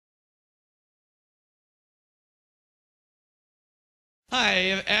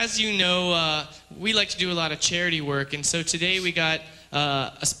Hi, as you know, we like to do a lot of charity work, and so today we got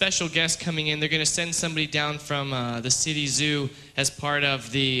a special guest coming in. They're going to send somebody down from the city zoo as part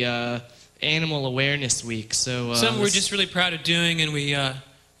of the Animal Awareness Week. So something we're just really proud of doing, and we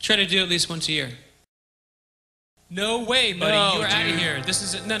try to do at least once a year. No way, buddy. No, you're out of dude. here. This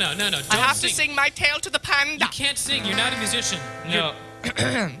is no. Don't I have sing. to sing my tale to the panda. You can't sing. You're not a musician. No.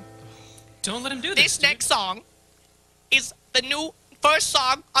 Don't let him do this. This next song is the first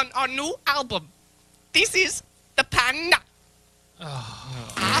song on our new album. This is the panda.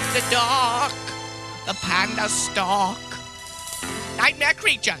 Oh. After dark, the panda stalk nightmare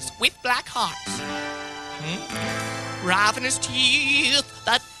creatures with black hearts. Ravenous teeth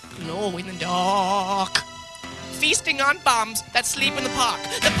that glow in the dark. Feasting on bums that sleep in the park.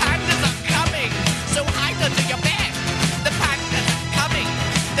 The pandas are coming, so hide under your bed. The pandas are coming,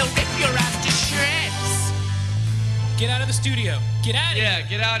 they'll rip your ass to shreds. Get out of the studio. Get out of here. Yeah,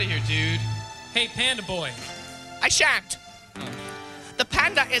 get out of here, dude. Hey, Panda Boy. I shan't. The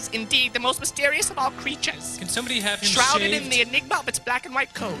panda is indeed the most mysterious of all creatures. Can somebody have him Shrouded shaved? in the enigma of its black and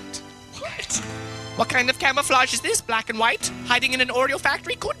white coat. What? What kind of camouflage is this, black and white? Hiding in an Oreo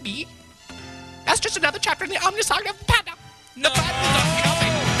factory? Could be. That's just another chapter in the omnisaga of the panda. No. The pandas are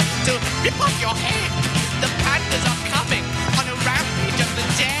coming to rip off your head. The pandas are coming on a rampage of the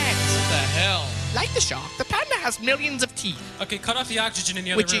dead. What the hell? Like the shark, the panda has millions of teeth, Okay, cut off the oxygen in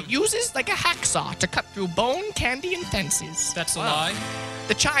the other which room. it uses like a hacksaw to cut through bone, candy, and fences. That's a Wow. lie.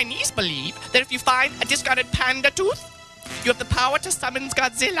 The Chinese believe that if you find a discarded panda tooth, you have the power to summon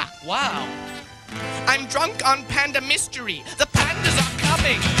Godzilla. Wow. I'm drunk on panda mystery. The pandas are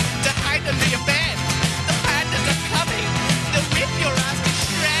coming to hide under your bed. The pandas are coming. They'll rip your ass to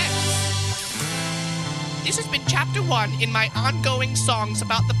shreds. This has been chapter 1 in my ongoing songs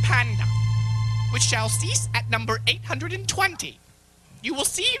about the panda, which shall cease at number 820. You will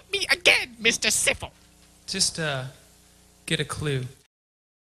see me again, Mr. Siffle. Just get a clue.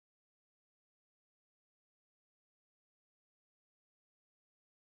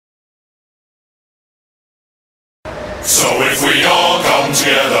 So if we all come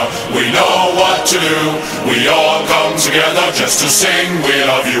together, we know what to do. We all come together just to sing we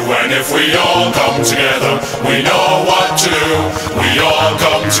love you. And if we all come together, we know what to do. We all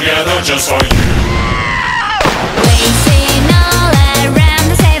come together just for you. Racing all around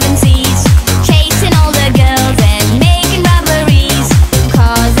the 7 seas, chasing all the girls and making robberies,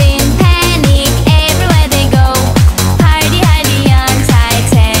 causing panic everywhere they go. Hardy, hardy on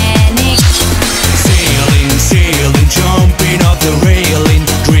Titanic. Sailing, sailing, jumping off the railing,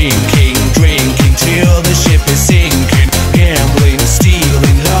 drinking, drinking till the ship is sinking, gambling,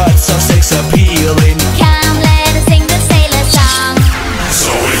 stealing, lots of sex appealing. Come, let us sing the sailor song.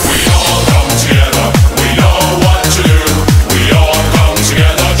 So if we all come together, we know what to do. We all come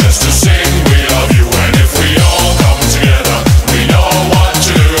together just to sing we love you. And if we all come together, we know what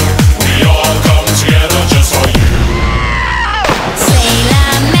to do. We all come together just for you.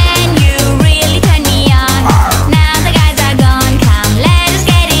 Sailor man, you really turn me on. Now the guys are gone, come, let us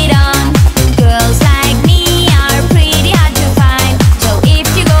get it on. Girls like me are pretty hard to find, so if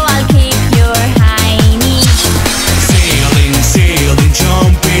you go, I'll kick your hiney. Sailing, sailing,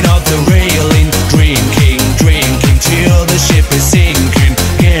 jumping off the railing, drinking, drinking till the ship is sinking,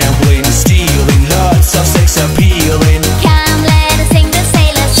 gambling, stealing, lots of sex appealing. Come, let us sing the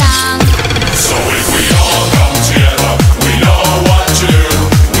sailor song. So if we all come together, we know what to do.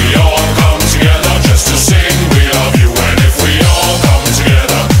 We all come together just to sing we love you. And if we all come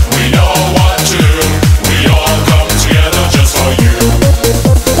together, we know what to do. We all come together just for you.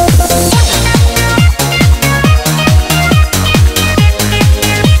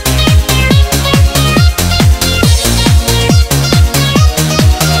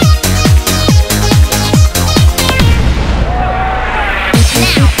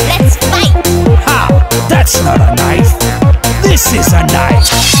 Now, let's fight. Ha! That's not a knife. This is a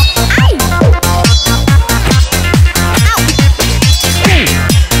knife.